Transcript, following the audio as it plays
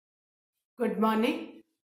Good morning,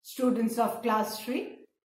 students of class 3.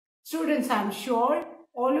 Students, I am sure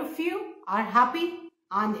all of you are happy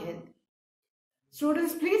and healthy.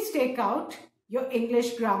 Students, please take out your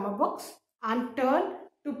English grammar books and turn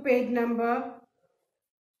to page number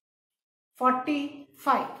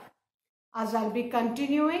 45 as I'll be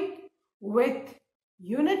continuing with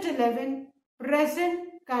Unit 11,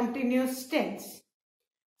 Present Continuous Tense.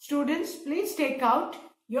 Students, please take out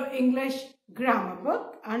your English grammar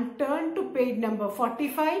book and turn to page number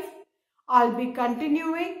 45. I'll be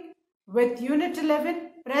continuing with Unit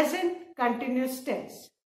 11, Present Continuous Tense.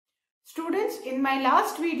 Students, in my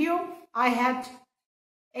last video, I had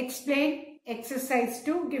explained exercise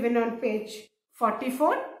 2 given on page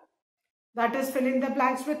 44. That is, fill in the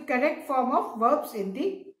blanks with correct form of verbs in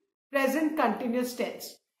the present continuous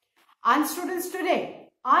tense. And students, today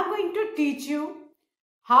I'm going to teach you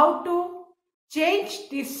how to change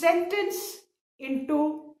the sentence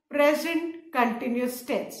into present continuous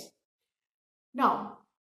tense. Now,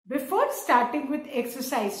 before starting with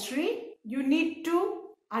exercise 3, you need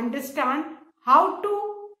to understand how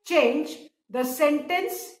to change the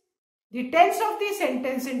sentence, the tense of the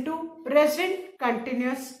sentence into present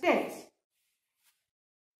continuous tense.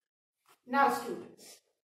 Now, students,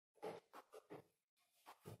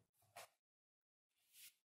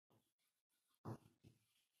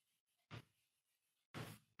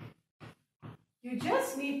 you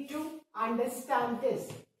just need to understand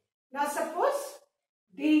this. Now, suppose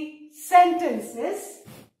the sentence is,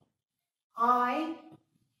 I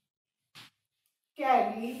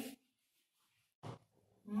carry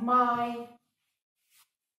my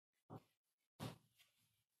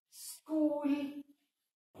school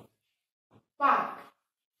bag.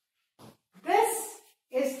 This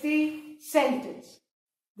is the sentence.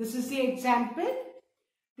 This is the example.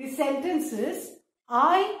 The sentence is,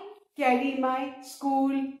 I carry my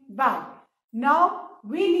school bag. Now,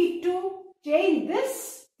 we need to change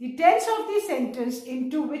this, the tense of the sentence,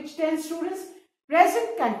 into which tense, students?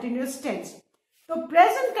 Present continuous tense. तो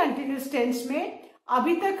present continuous tense में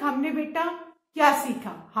अभी तक हमने बेटा क्या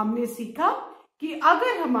सीखा? हमने सीखा कि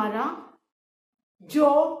अगर हमारा जो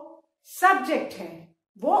सब्जेक्ट है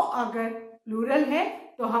वो अगर प्लूरल है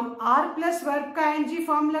तो हम आर प्लस वर्ब का एनजी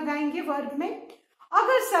फॉर्म लगाएंगे वर्ब में.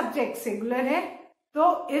 अगर सब्जेक्ट सिंगुलर है तो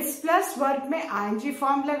इस प्लस वर्ब में आईएनजी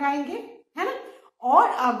फॉर्म लगाएंगे, है ना. और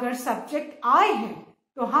अगर सब्जेक्ट आई है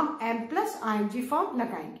तो हम एम प्लस आईएनजी फॉर्म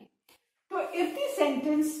लगाएंगे. तो if the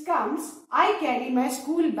sentence comes, I carry my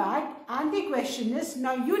school bag, and the question is,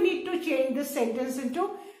 now you need to change this sentence into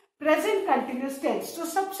present continuous tense. तो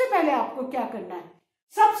सबसे पहले आपको क्या करना है?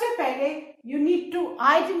 सबसे पहले you need to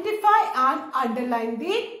identify and underline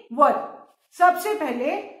the verb. सबसे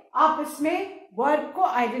पहले आप इसमें वर्ब को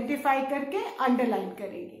आइडेंटिफाई करके अंडरलाइन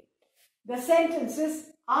करेंगे. The sentence is,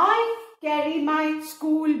 I carry my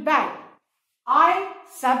school bag. I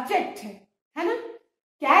subject है ना.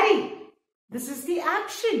 Carry, this is the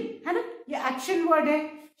action, है ना. ये एक्शन वर्ड है.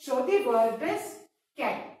 So the verb is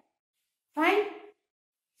carry. Fine.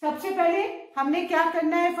 सबसे पहले हमने क्या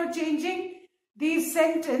करना है? For changing the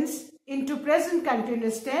sentence into present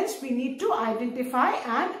continuous tense, we need to identify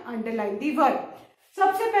and underline the verb.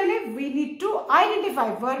 सबसे पहले we need to identify,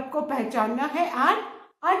 verb को पहचानना है and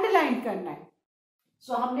underline करना है.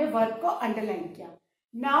 So हमने verb को underline किया.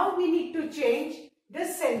 Now we need to change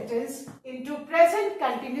this sentence into present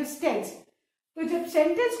continuous tense. तो जब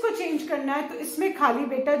sentence को change करना है तो इसमें खाली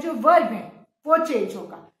बेटा जो verb है वो change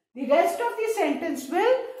होगा. The rest of the sentence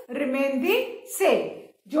will remain the same.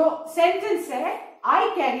 जो sentence है I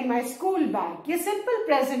carry my school bag, ये simple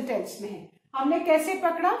present tense में है. हमने कैसे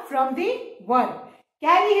पकड़ा? From the verb.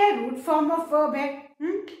 Carry है रूट फॉर्म ऑफ वर्ब है.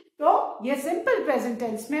 तो ये सिंपल प्रेजेंट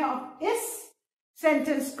टेंस में. और इस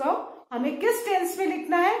सेंटेंस को हमें किस टेंस में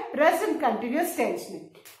लिखना है? प्रेजेंट कंटिन्यूअस टेंस में.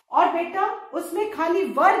 और बेटा उसमें खाली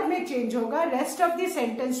वर्ब में चेंज होगा. Rest of the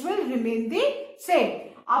sentence will remain the same.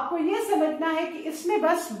 आपको ये समझना है कि इसमें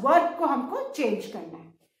बस वर्ब को हमको चेंज करना है.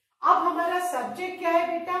 अब हमारा सब्जेक्ट क्या है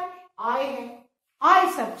बेटा? आई है.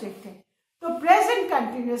 आई सब्जेक्ट है. तो प्रेजेंट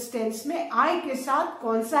कंटिन्यूअस टेंस में आई के साथ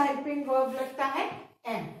कौन सा हेल्पिंग वर्ब लगता है?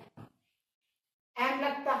 एम. एम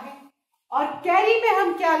लगता है. और कैरी में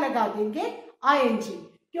हम क्या लगा देंगे? आईएनजी.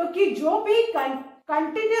 क्योंकि जो भी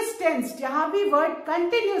कंटिन्यूअस टेंस, जहां भी वर्ड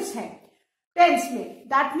कंटिन्यूअस है टेंस में,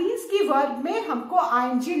 दैट मीन्स कि वर्ब में हमको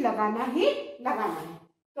आईएनजी लगाना ही लगाना है.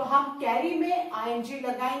 तो हम कैरी में आईएनजी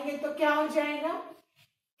लगाएंगे तो क्या हो जाएगा?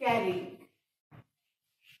 Carry.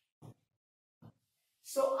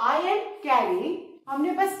 So I am carrying,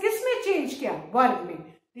 हमने बस किस में चेंज किया? वर्ब में.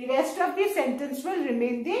 The rest of the sentence will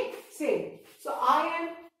remain the same. So I am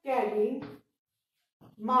carrying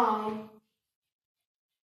my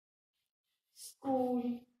school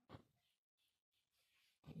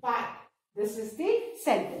back. This is the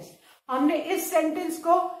sentence. हमने इस सेंटेंस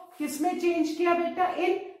को किसमें चेंज किया बेटा?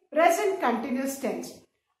 In present continuous tense.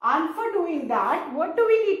 And for doing that, what do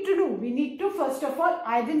we need to do? We need to first of all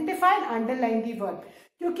identify and underline the verb.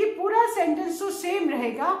 क्योंकि पूरा sentence तो same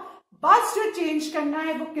रहेगा, बस जो चेंज करना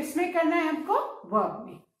है वो किसमें करना है हमको? वर्ब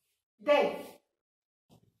में. Then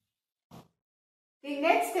the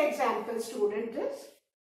next example, student, is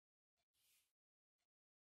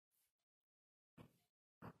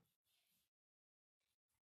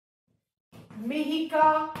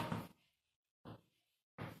Mihika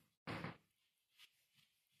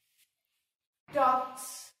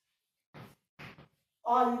talks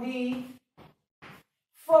on the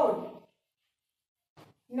phone.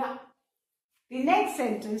 Now, the next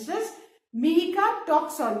sentence is Mihika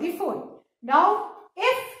talks on the phone. Now,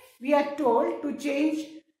 if we are told to change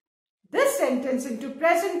this sentence into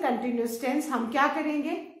present continuous tense, हम क्या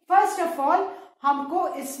करेंगे? First of all, हमको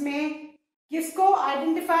इसमें किसको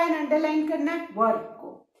identify and underline करना है? Verb को.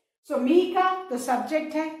 सो मीका तो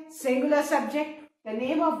सब्जेक्ट है, singular subject. The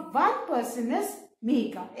name of one person is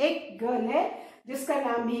Mika. एक गर्ल है जिसका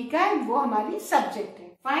नाम मीका है, वो हमारी सब्जेक्ट है.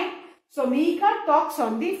 Fine. So Mika talks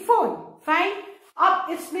on the phone. Fine. अब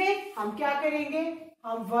इसमें हम क्या करेंगे?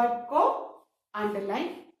 हम वर्ब को अंडरलाइन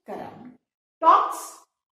कराएंगे. टॉक्स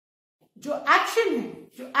जो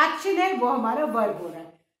एक्शन है वो हमारा वर्ब हो रहा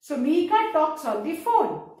है. सो Mika talks on the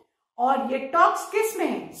phone. और ये टॉक्स किस में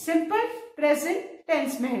है? सिंपल प्रेजेंट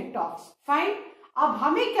टेंस में है टॉक्स. फाइन. अब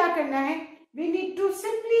हमें क्या करना है? We need to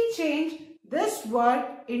simply change this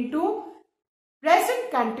word into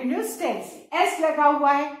present continuous tense. S लगा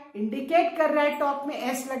हुआ है, इंडिकेट कर रहा है, टॉक में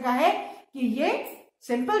एस लगा है कि ये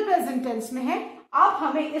सिंपल प्रेजेंट टेंस में है. अब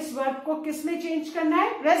हमें इस वर्ड को किस में चेंज करना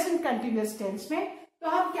है? प्रेजेंट कंटिन्यूअस टेंस में. तो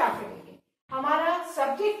हम क्या करेंगे? हमारा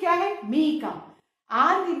सब्जेक्ट क्या है? Mika.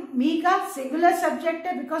 And Mika singular subject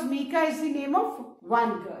है because Mika is the name of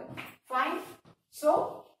one girl. Fine. So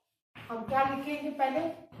हम क्या लिखेंगे? पहले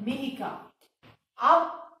Mika. अब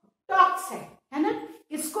talks है ना?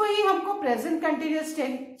 इसको ही हमको present continuous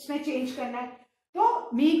tense में चेंज करना है. तो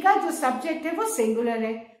Mika जो सब्जेक्ट है वो सिंगुलर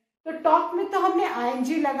है. तो talk में तो हमने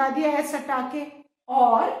ing लगा दिया है हटा के,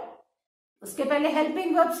 और उसके पहले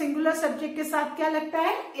हेल्पिंग वर्ब सिंगुलर सब्जेक्ट के साथ क्या लगता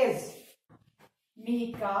है? is.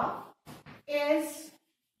 Mika is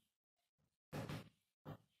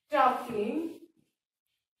talking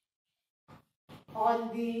on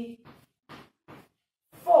the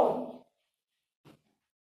phone.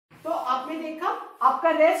 तो आपने देखा आपका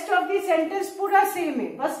रेस्ट ऑफ द सेंटेंस पूरा सेम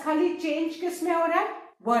है, बस खाली चेंज किस में हो रहा है?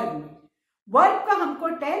 वर्ब में. वर्ब का हमको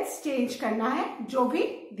टेंस चेंज करना है जो भी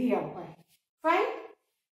दिया हुआ है. फाइन.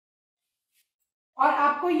 और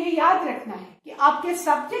आपको ये याद रखना है कि आपके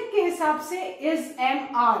सब्जेक्ट के हिसाब से इज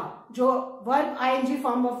एम आर जो verb ING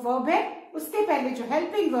form of verb है, उसके पहले जो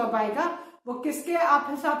हेल्पिंग वर्ब आएगा वो किसके आप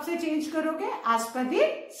हिसाब से चेंज करोगे? As per the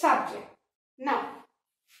subject. Now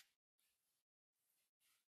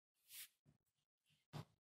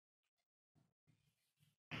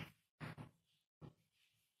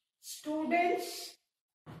students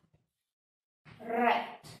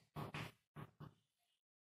right.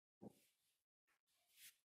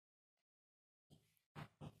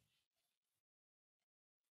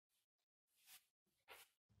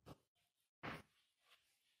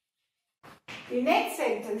 The next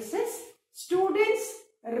sentence is students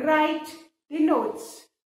write the notes.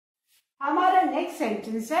 हमारा next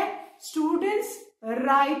sentence है students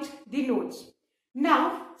write the notes. Now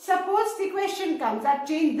suppose the question comes that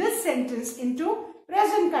change this sentence into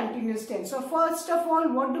present continuous tense. So first of all,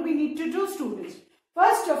 what do we need to do, students?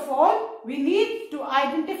 First of all, we need to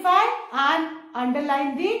identify and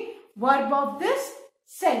underline the verb of this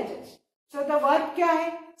sentence. So the verb क्या है?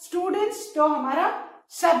 Students तो हमारा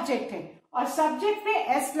subject है, और subject पे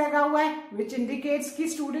S लगा हुआ है विच इंडिकेट्स कि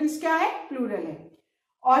स्टूडेंट्स क्या है? प्लूरल है.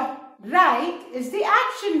 और right is the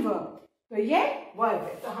action verb. तो ये वर्ब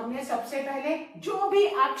है. तो हमने सबसे पहले जो भी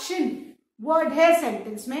एक्शन वर्ड है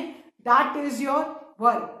सेंटेंस में, that is your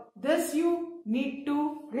verb. This you need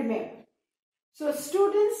to remember. So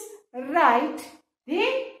students right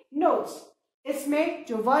the notes. इसमें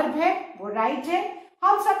जो वर्ब है वो राइट है.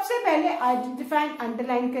 हम सबसे पहले आइडेंटिफाई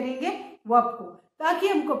अंडरलाइन करेंगे वर्ब को, ताकि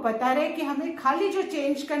हमको पता रहे कि हमें खाली जो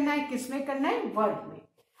चेंज करना है किसमें करना है? वर्ब में.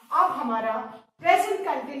 अब हमारा प्रेजेंट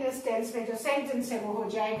कंटिन्यूअस टेंस में जो सेंटेंस है वो हो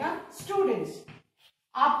जाएगा स्टूडेंट्स.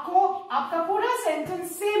 आपका पूरा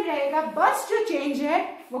सेंटेंस सेम रहेगा, बस जो चेंज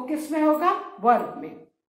है वो किसमें होगा? वर्ब में.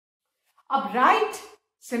 अब राइट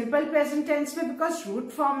सिंपल प्रेजेंट टेंस में बिकॉज रूट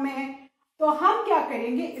फॉर्म में है, तो हम क्या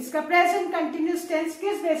करेंगे? इसका प्रेजेंट कंटिन्यूअस टेंस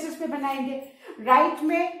किस बेसिस पे बनाएंगे? राइट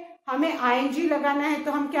में हमें आईएनजी लगाना है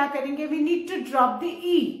तो हम क्या करेंगे, we need to drop the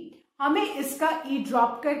ई, हमें इसका ई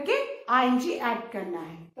ड्रॉप करके आईएनजी ऐड करना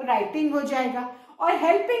है, तो राइटिंग हो जाएगा। और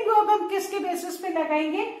हेल्पिंग वर्ब हम किसके बेसिस पे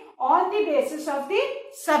लगाएंगे, on the basis of the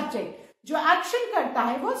subject, जो एक्शन करता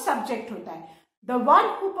है वो सब्जेक्ट होता है। The one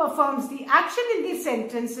who performs the action in the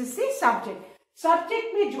sentence is the subject,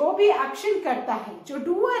 subject में जो भी एक्शन करता है, जो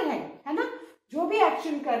डूअर है ना, जो भी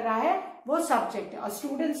एक्शन कर रहा है वो सब्जेक्ट है। और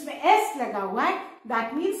स्टूडेंट्स में एस लगा हुआ है,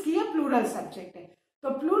 दैट मीन्स कि ये प्लूरल सब्जेक्ट है। तो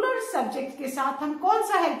प्लूरल सब्जेक्ट के साथ हम कौन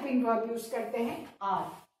सा हेल्पिंग वर्ब यूज करते हैं, are.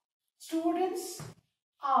 Students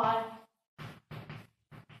are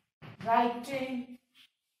writing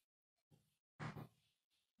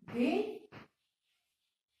the,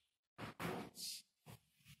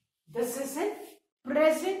 this is in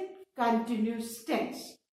present continuous tense.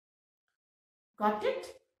 Got it?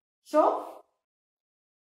 So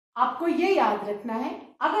आपको ये याद रखना है,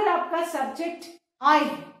 अगर आपका सब्जेक्ट आई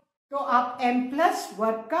है तो आप एम प्लस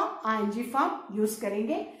वर्ब का आईएनजी फॉर्म यूज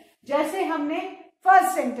करेंगे, जैसे हमने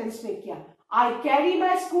फर्स्ट सेंटेंस में किया, I carry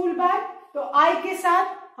my school bag, तो आई के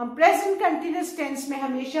साथ हम प्रेजेंट कंटिन्यूअस टेंस में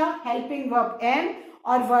हमेशा हेल्पिंग वर्ब एम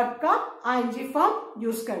और वर्ब का आईएनजी फॉर्म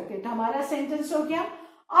यूज करते हैं। तो हमारा सेंटेंस हो गया,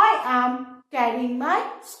 I am carrying my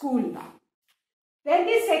school bag. Then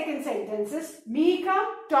the second sentence is Mika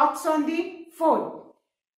talks on the phone.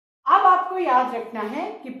 अब आपको याद रखना है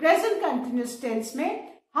कि प्रेजेंट कंटिन्यूअस टेंस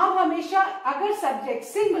में हम हमेशा, अगर सब्जेक्ट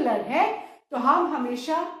सिंगुलर है तो हम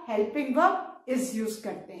हमेशा हेल्पिंग वर्ब इज यूज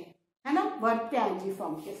करते हैं, है ना, वर्ब के आईएनजी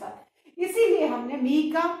फॉर्म के साथ। इसीलिए हमने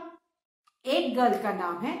मीका एक गर्ल का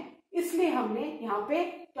नाम है, इसलिए हमने यहाँ पे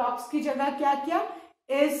टॉक्स की जगह क्या किया,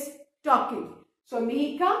 is talking. So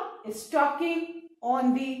Mika is talking on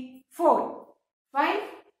the phone. Fine.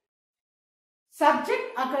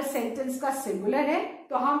 Subject अगर सेंटेंस का सिंगुलर है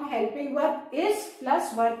तो हम helping verb is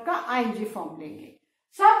plus verb का आईएनजी फॉर्म लेंगे।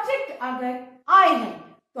 सब्जेक्ट अगर आई है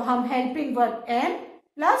तो हम helping verb M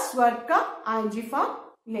plus verb का आईएनजी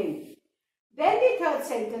फॉर्म लेंगे। Then the third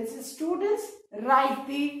sentence is students write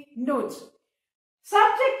the notes.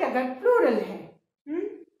 Subject अगर प्लूरल है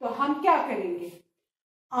तो हम क्या करेंगे,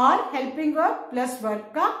 और हेल्पिंग वर्ब प्लस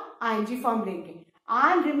वर्ब का आईएनजी फॉर्म लेंगे।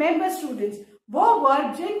 एंड रिमेंबर स्टूडेंट्स, वो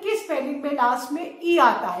वर्ब जिनकी स्पेलिंग में लास्ट में ई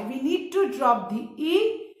आता है, we need to drop the E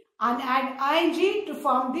and add ING to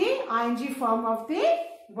form the ING form of the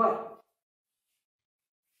verb.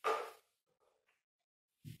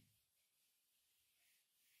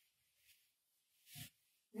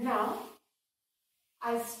 Now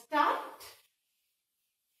I start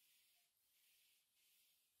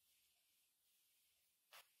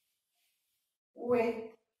with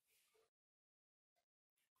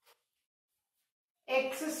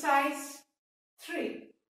exercise 3.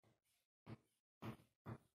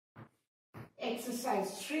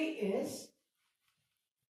 Exercise 3 is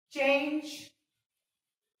change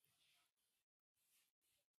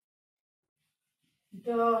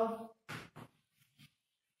the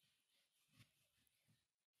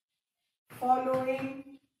following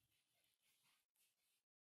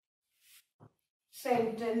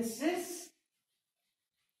sentences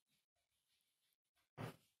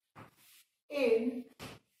in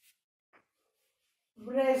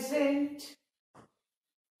present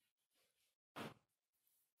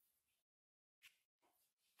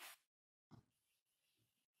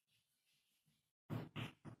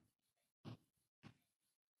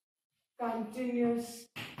continuous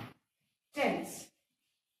tense.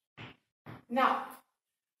 Now,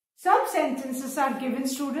 some sentences are given,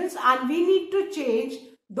 students, and we need to change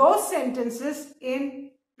those sentences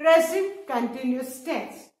in present continuous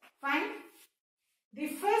tense. Fine. The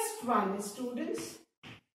first one is, students,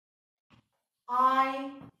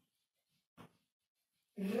 I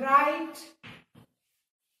write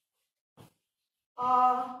a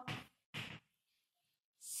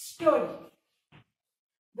story.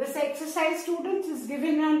 This exercise, students, is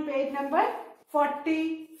given on page number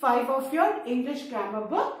 45 of your English grammar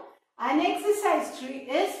book. And exercise 3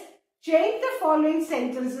 is change the following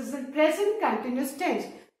sentences in present continuous tense.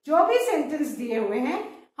 जो भी sentence दिए हुए हैं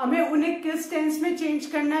हमें उन्हें किस tense में change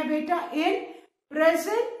करना है बेटा, in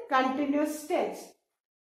present continuous tense.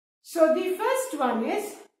 So the first one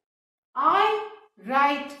is I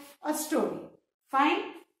right a story. Fine.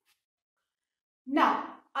 Now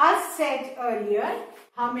as said earlier,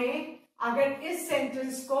 हमें अगर इस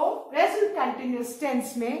सेंटेंस को प्रेजेंट कंटिन्यूअस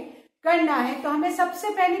टेंस में करना है तो हमें सबसे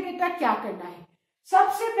पहले बेटा क्या करना है,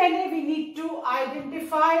 सबसे पहले we need to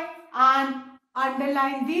identify and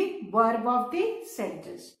underline the verb of the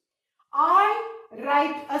sentence. I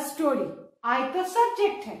right a story, आई तो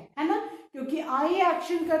सब्जेक्ट है ना, क्योंकि आई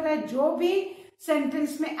एक्शन कर रहा है, जो भी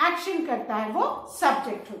सेंटेंस में एक्शन करता है वो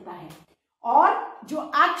सब्जेक्ट होता है और जो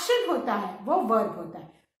एक्शन होता है वो वर्ब होता है।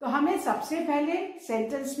 तो हमें सबसे पहले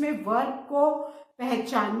सेंटेंस में वर्ब को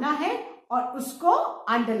पहचानना है और उसको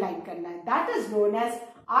अंडरलाइन करना है। That is known as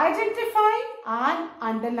identifying and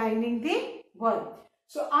underlining the verb.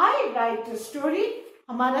 So I right a story,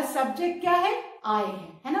 हमारा सब्जेक्ट क्या है? आई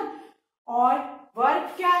है ना, और वर्ब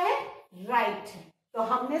क्या है? राइट है। तो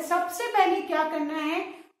हमने सबसे पहले क्या करना है?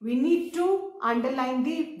 We need to underline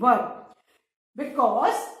the verb,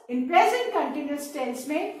 because in present continuous tense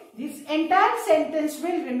में this entire sentence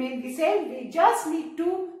will remain the same. We just need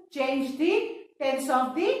to change the tense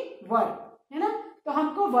of the verb, है ना। तो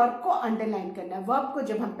हमको वर्ब को अंडरलाइन करना है। वर्ब को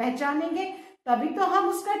जब हम पहचानेंगे तभी तो हम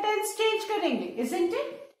उसका टेंस चेंज करेंगे, isn't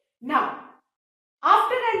it? Now,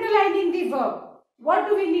 after underlining the verb, what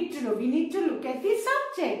do we need to know? We need to look at the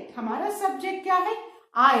subject. हमारा सब्जेक्ट क्या है?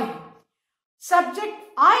 I है।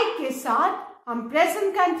 सब्जेक्ट I के साथ हम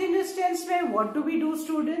प्रेजेंट कंटिन्यूअस टेंस में what do we do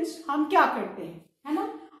students? हम क्या करते हैं, है ना।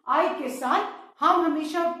 आई के साथ हम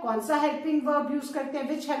हमेशा कौन सा हेल्पिंग वर्ब यूज करते हैं?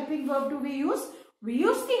 विच helping verb do we use? We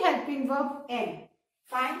use the helping verb M.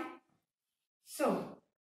 Fine. So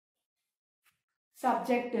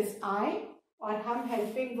subject is I और हम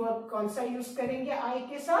हेल्पिंग वर्ब कौन सा यूज करेंगे आई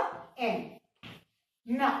के साथ? M.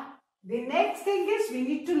 Now the next thing is we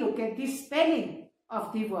need to look at the spelling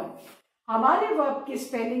of the verb. हमारे verb की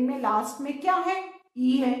spelling में लास्ट में क्या है?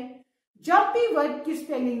 ई है। जब भी वर्ब की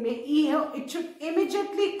स्पेलिंग में ई है, it should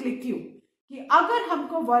immediately click you कि अगर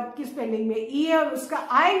हमको वर्ब की स्पेलिंग में ई है और उसका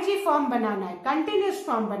आईएनजी फॉर्म बनाना है, कंटिन्यूअस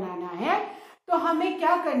फॉर्म बनाना है, तो हमें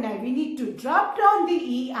क्या करना है? We need to drop down the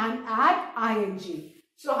E and add ING.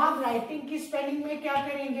 सो हम राइटिंग की स्पेलिंग में क्या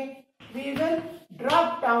करेंगे? We will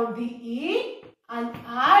drop down the E and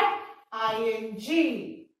add ING.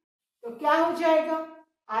 तो क्या हो जाएगा?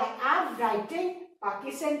 I am writing,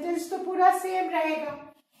 बाकी सेंटेंस तो पूरा सेम रहेगा।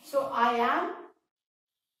 So I am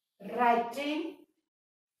writing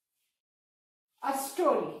a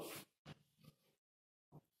story.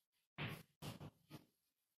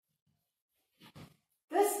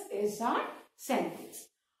 This is our sentence.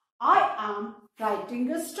 I am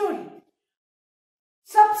writing a story.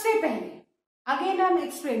 सबसे पहले, again I am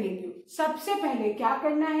explaining you, सबसे पहले क्या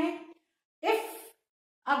करना है? If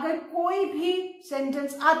अगर कोई भी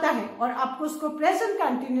सेंटेंस आता है और आपको उसको प्रेजेंट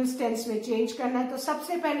कंटिन्यूअस टेंस में चेंज करना है, तो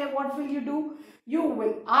सबसे पहले what will you do? You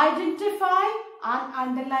will identify and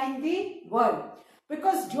underline the verb,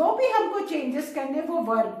 because जो भी हमको चेंजेस करने वो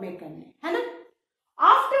वर्ब में करने, है ना।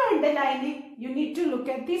 After underlining you need to look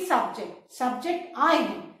at the subject. Subject I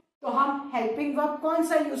है तो हम हेल्पिंग वर्ब कौन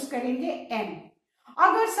सा यूज करेंगे? एम।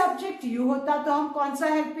 अगर सब्जेक्ट यू होता तो हम कौन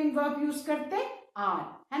सा हेल्पिंग वर्ब यूज करते? आर,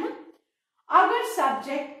 है ना। अगर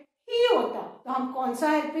सब्जेक्ट ही होता तो हम कौन सा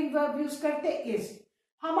हेल्पिंग वर्ब यूज करते? इज।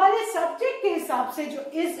 हमारे सब्जेक्ट के हिसाब से जो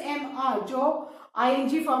इज एम आर जो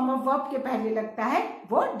आईएनजी फॉर्म ऑफ वर्ब के पहले लगता है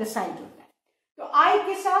वो डिसाइड होता है। तो आई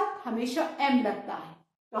के साथ हमेशा एम लगता है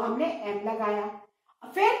तो हमने एम लगाया।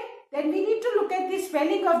 फिर then we need to look at the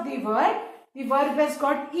spelling of the verb. The verb has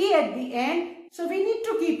got E at the end, so we need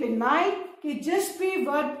to keep in mind कि जिस भी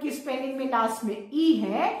वर्ब की स्पेलिंग में लास्ट में ई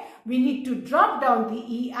है, we need to drop down the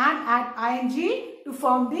e and add ing to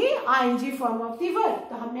form the ing form of the verb.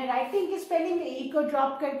 तो हमने writing की spelling में e को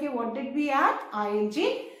drop करके what did we add?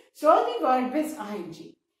 ing. So the verb is ing.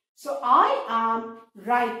 So I am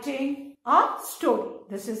writing a story.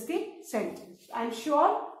 This is the sentence. I'm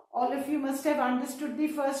sure all of you must have understood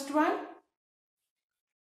the first one.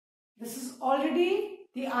 This is already,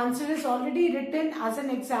 the answer is already written as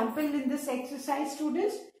an example in this exercise,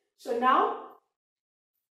 students. So now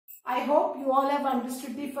I hope you all have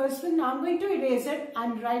understood the first one. Now I'm going to erase it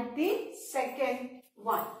and write the second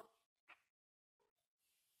one.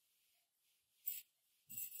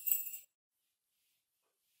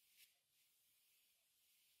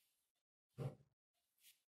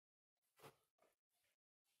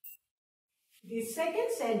 The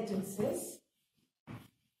second sentence is,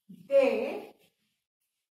 they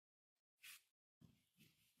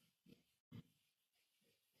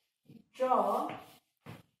draw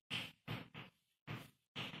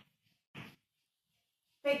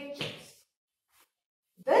pictures.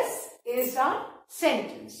 This is a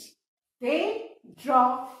sentence. They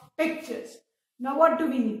draw pictures. Now what do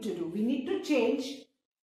we need to do? We need to change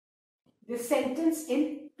the sentence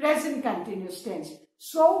in present continuous tense.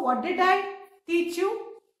 So what did I teach you?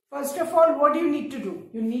 First of all, what do you need to do?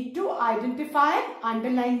 You need to identify and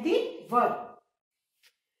underline the verb.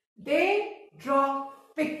 They draw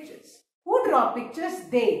pictures. Who draw pictures?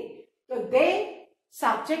 They. So they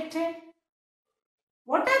subject है.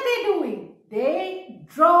 What are they doing? They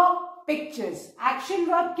draw pictures. Action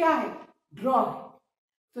verb क्या है? Draw है।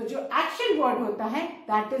 तो जो action word होता है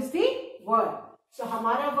that is the verb. सो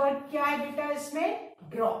हमारा verb क्या है बेटा इसमें?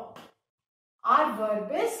 Draw. Our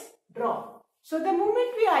verb is draw. So the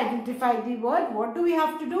moment we identify the word, what do we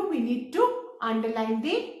have to do? We need to underline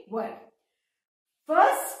the word.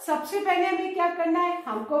 First, सबसे पहले हमें क्या करना है?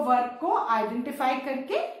 हमको वर्ब को आइडेंटिफाई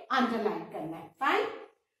करके अंडरलाइन करना है। Fine.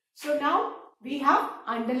 So now we have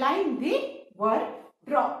underline the verb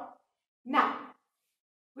draw. Now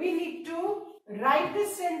we need to write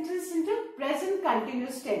this sentence into present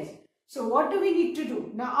continuous tense. So what do we need to do?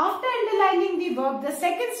 Now after underlining the verb, the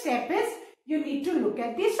second step is you need to look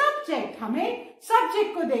at the subject. हमें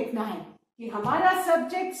subject को देखना है कि हमारा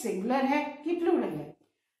subject singular है कि plural है।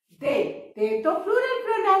 they तो plural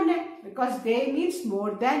pronoun है because they means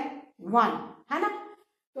more than one, है ना?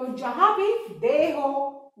 तो जहां भी they हो,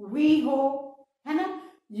 we हो, है ना,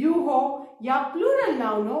 you हो या प्लूरल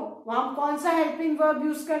नाउन हो, वहां हम कौन सा हेल्पिंग वर्ब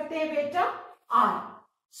यूज करते हैं बेटा? आर।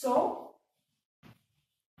 सो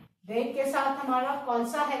दे के साथ हमारा कौन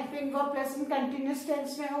सा helping verb present continuous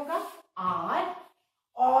tense में होगा? आर।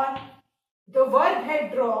 और द वर्ब है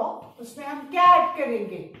ड्रॉ, उसमें हम क्या ऐड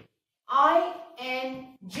करेंगे?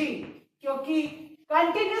 ING, क्योंकि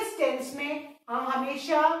कंटिन्यूअस टेंस में हम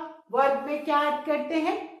हमेशा वर्ब में क्या ऐड करते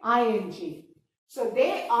हैं? ING। So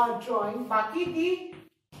they are drawing. बाकी दी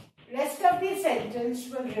rest of the sentence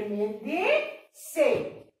will remain the same.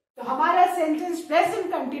 तो हमारा sentence present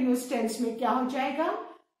continuous tense में क्या हो जाएगा?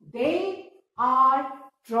 They are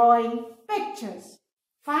drawing pictures.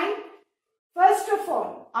 Fine. First of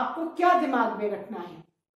all, आपको क्या दिमाग में रखना है?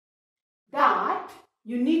 That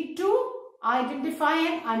you need to identify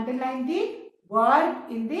and underline the verb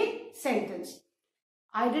in the sentence.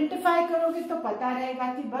 Identify करोगे तो पता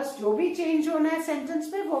रहेगा कि बस जो भी चेंज होना है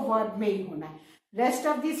सेंटेंस में वो वर्ब में ही होना है। Rest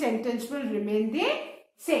of the sentence will remain the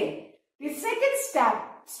same. The second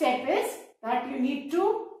step is that you need to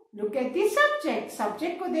look at the subject.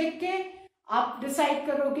 Subject को देख के आप डिसाइड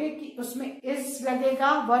करोगे कि उसमें is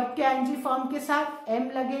लगेगा वर्ब के ing फॉर्म के साथ,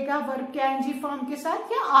 m लगेगा वर्ब के ing फॉर्म के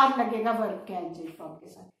साथ या r लगेगा वर्ब के ing फॉर्म के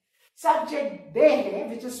साथ। Subject they है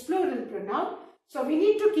which is plural pronoun. So we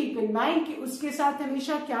need to keep in mind कि उसके साथ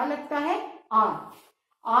हमेशा क्या लगता है?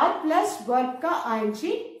 r प्लस वर्ब का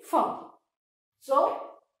ing फॉर्म। सो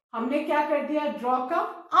हमने क्या कर दिया? ड्रॉ का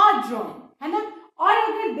आर ड्रॉइंग, है ना? और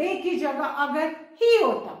अगर दे की जगह अगर ही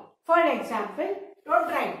होता, for example, don't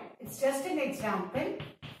write, it's just an example,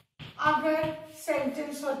 अगर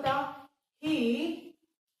सेंटेंस होता ही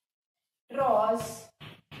ड्रॉज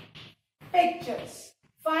पिक्चर्स।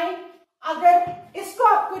 फाइन। अगर इसको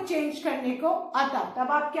आपको चेंज करने को आता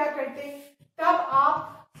तब आप क्या करते? तब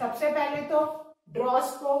आप सबसे पहले तो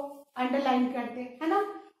ड्रॉज को अंडरलाइन करते, है ना?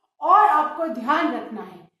 और आपको ध्यान रखना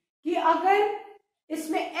है कि अगर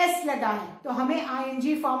इसमें एस लगा है तो हमें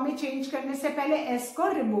आईएनजी फॉर्म में चेंज करने से पहले एस को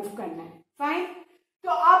रिमूव करना है। फाइन।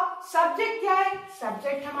 तो अब सब्जेक्ट क्या है?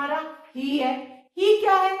 सब्जेक्ट हमारा ही है। ही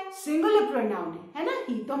क्या है? सिंगुलर प्रोनाउन है ना?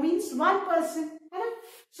 ही तो मीन्स वन पर्सन, है ना?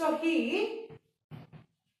 सो ही,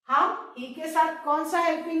 हम ही के साथ कौन सा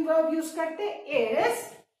हेल्पिंग वर्ब यूज करते? इज।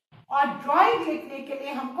 और ड्रॉइंग लिखने के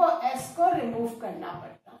लिए हमको एस को रिमूव करना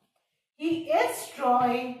पड़ता। He is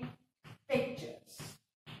drawing pictures.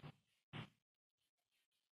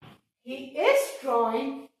 He is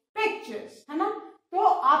drawing pictures, है ना? तो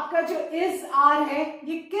आपका जो is are है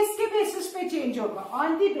ये किसके बेसिस पे चेंज होगा?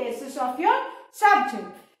 On the basis of your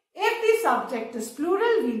subject. If the subject is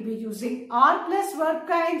plural, we'll be using are plus verb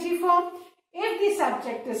का ing form. If the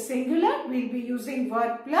subject is singular, we'll be using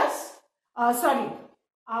verb plus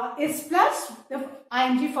is plus the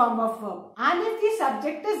ing form of verb. And if the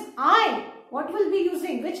subject is I, what will be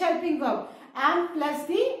using? Which helping verb? Am plus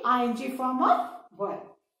the ing form of verb.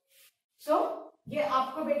 So ये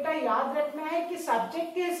आपको बेटा याद रखना है कि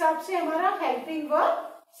subject के हिसाब से हमारा हेल्पिंग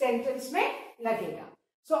वर्ब सेंटेंस में लगेगा।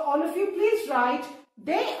 So all of you please write,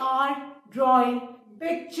 they are drawing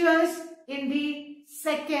pictures in the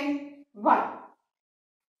second one.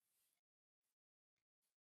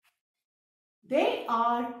 They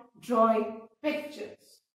are drawing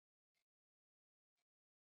pictures.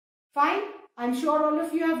 Fine. I'm sure all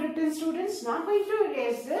of you have written, students. Now I'm going to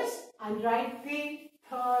erase this and write the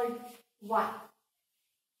third one.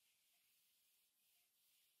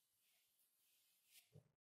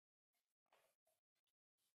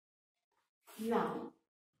 Now,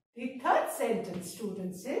 the third sentence,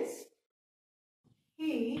 students, is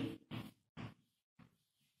he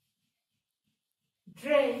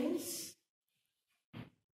drinks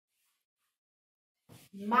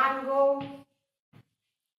mango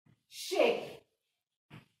shake.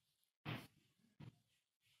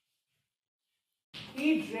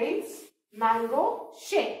 He drinks mango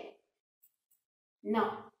shake.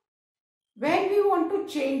 Now, when we want to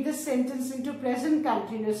change this sentence into present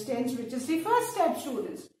continuous tense, which is the first step,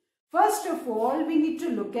 students, first of all, we need to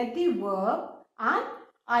look at the verb and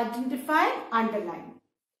identify and underline.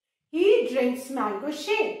 He drinks mango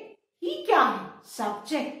shake. He क्या है?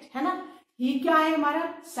 Subject है ना? He क्या है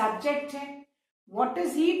हमारा? Subject है. What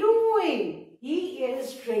is he doing? He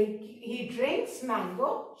drinks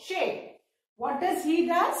mango shake. What does he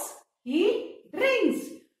does? He drinks.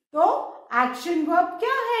 तो action verb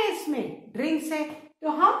क्या है इसमें? ड्रिंक्स है, तो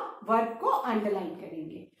हम वर्ब को अंडरलाइन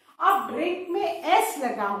करेंगे. अब ड्रिंक में एस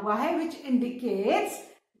लगा हुआ है, which indicates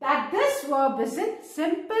that this verb is in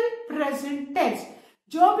simple present tense.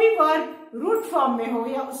 जो भी वर्ब रूट फॉर्म में हो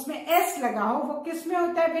या उसमें एस लगा हो, वो किस में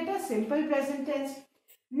होता है बेटा? Simple present tense.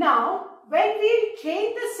 Now when we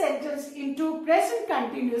change the sentence into present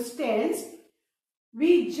continuous tense, we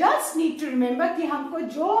just need to remember कि हमको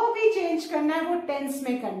जो भी चेंज करना है वो टेंस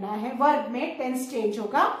में करना है. वर्ब में टेंस चेंज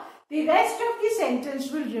होगा. The rest of the sentence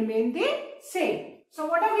will remain the same. So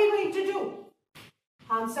what are we going to do?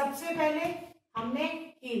 हम सबसे पहले हमने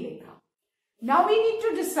ही लिखा. Now we need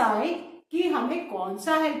to decide कि हमें कौन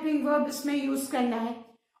सा हेल्पिंग वर्ब इसमें यूज करना है.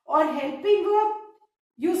 और हेल्पिंग वर्ब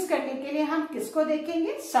यूज करने के लिए हम किसको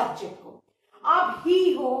देखेंगे? सब्जेक्ट को. अब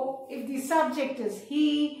ही हो, if the subject is he,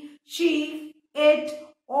 she, it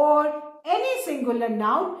or any singular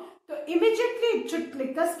noun, तो immediately it should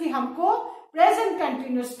click us कि हमको present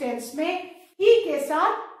continuous tense में he के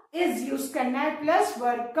साथ is यूज करना है प्लस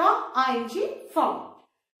वर्ब का ing फॉर्म.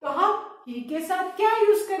 तो हम he के साथ क्या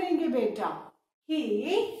यूज करेंगे बेटा? he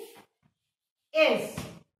is.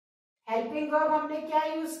 हेल्पिंग वर्ब हमने क्या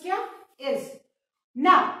यूज किया? is.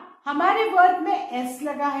 ना हमारे वर्ब में s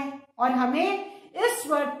लगा है और हमें इस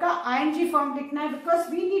वर्ब का ing फॉर्म लिखना है, because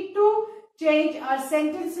we need to change our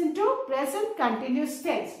sentence into present continuous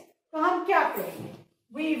tense. तो हम क्या करेंगे?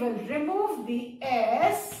 We will remove the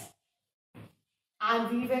s and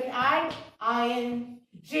we will add ing.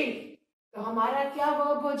 तो हमारा क्या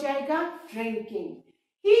verb हो जाएगा? Drinking.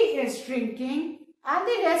 He is drinking and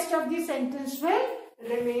the rest of the sentence will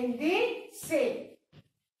remain the same.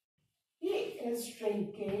 He is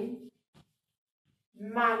drinking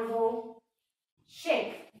mango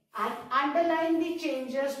shake. And underline the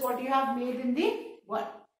changes what you have made in the word.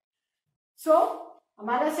 So,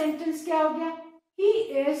 हमारा sentence क्या हो गया? He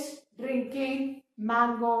is drinking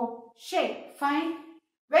mango shake. Fine.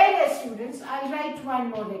 Whereas students, I'll write one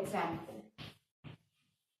more example.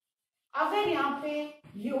 अगर यहाँ पे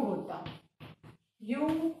you होता,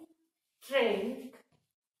 you drink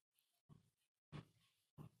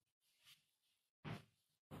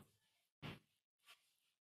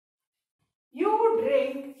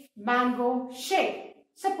mango shake.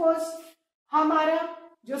 Suppose हमारा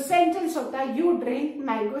जो सेंटेंस होता है यू ड्रिंक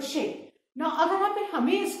मैंगो शेक. ना अगर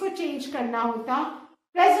हमें इसको चेंज करना होता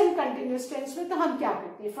प्रेजेंट कंटिन्यूअस टेंस में, तो हम क्या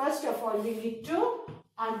करते हैं? First of all we need to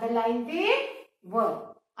underline the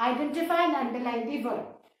verb. Identify and underline the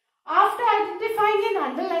verb. After identifying and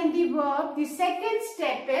underline the verb, the second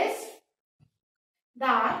step is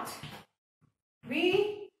that we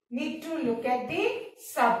need to look at the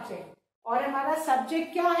subject. और हमारा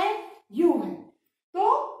subject क्या है? You है. तो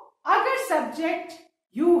अगर subject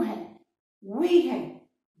you है, we है,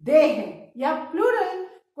 दे है या प्लूरल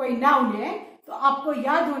कोई नाउन है, तो आपको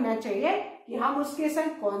याद होना चाहिए कि हम उसके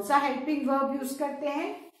साथ कौन सा हेल्पिंग वर्ब यूज करते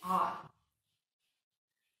हैं? आर.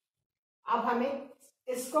 अब हमें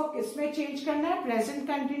इसको किस में चेंज करना है? प्रेजेंट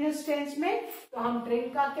कंटिन्यूअस टेंस में. तो हम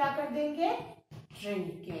ड्रिंक का क्या कर देंगे?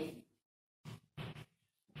 Drinking.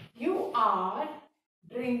 You are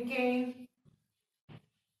drinking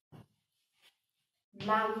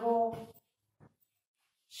mango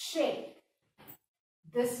shake.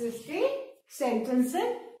 This is the sentence in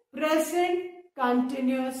present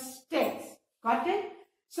continuous tense. Got it?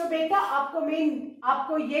 So बेटा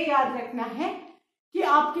आपको ये याद रखना है कि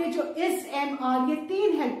आपके जो is, am, are ये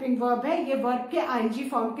 3 हेल्पिंग वर्ब है, ये वर्ब के ing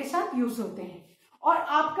फॉर्म के साथ यूज होते हैं. और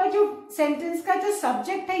आपका जो सेंटेंस का जो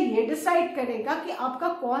सब्जेक्ट है ये डिसाइड करेगा कि आपका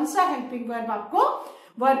कौन सा हेल्पिंग वर्ब आपको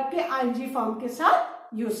वर्ब के ing फॉर्म के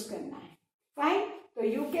साथ यूज करना है. फाइन. तो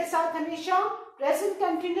यू के साथ हमेशा प्रेजेंट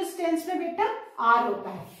कंटिन्यूअस टेंस में बेटा आर होता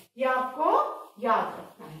है, ये आपको याद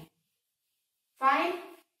रखना है. Fine.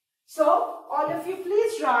 So all of you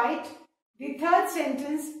please right the third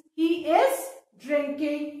sentence. He is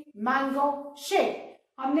drinking mango shake.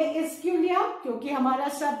 हमने इस क्यों लिया? क्योंकि हमारा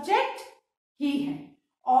सब्जेक्ट ही है.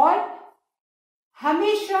 और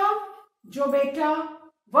हमेशा जो बेटा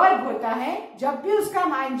वर्ब होता है, जब भी उसका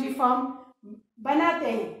हम ing फॉर्म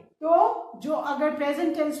बनाते हैं, तो जो अगर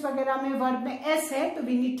प्रेजेंट टेंस वगैरह में वर्ब में एस है, तो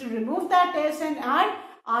we need to remove that S and add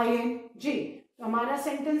ing. तो हमारा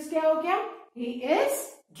सेंटेंस क्या हो गया? he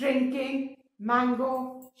is drinking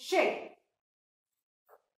mango shake.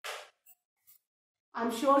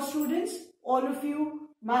 I'm sure students, all of you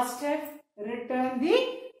must have written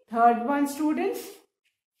the third one, students.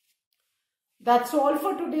 That's all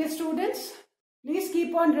for today, students. Please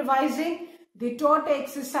keep on revising the taught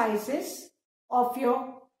exercises of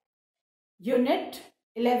your unit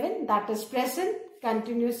 11, that is present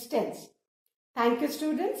continuous tense. Thank you,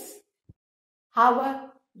 students. Have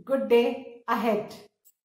a good day ahead.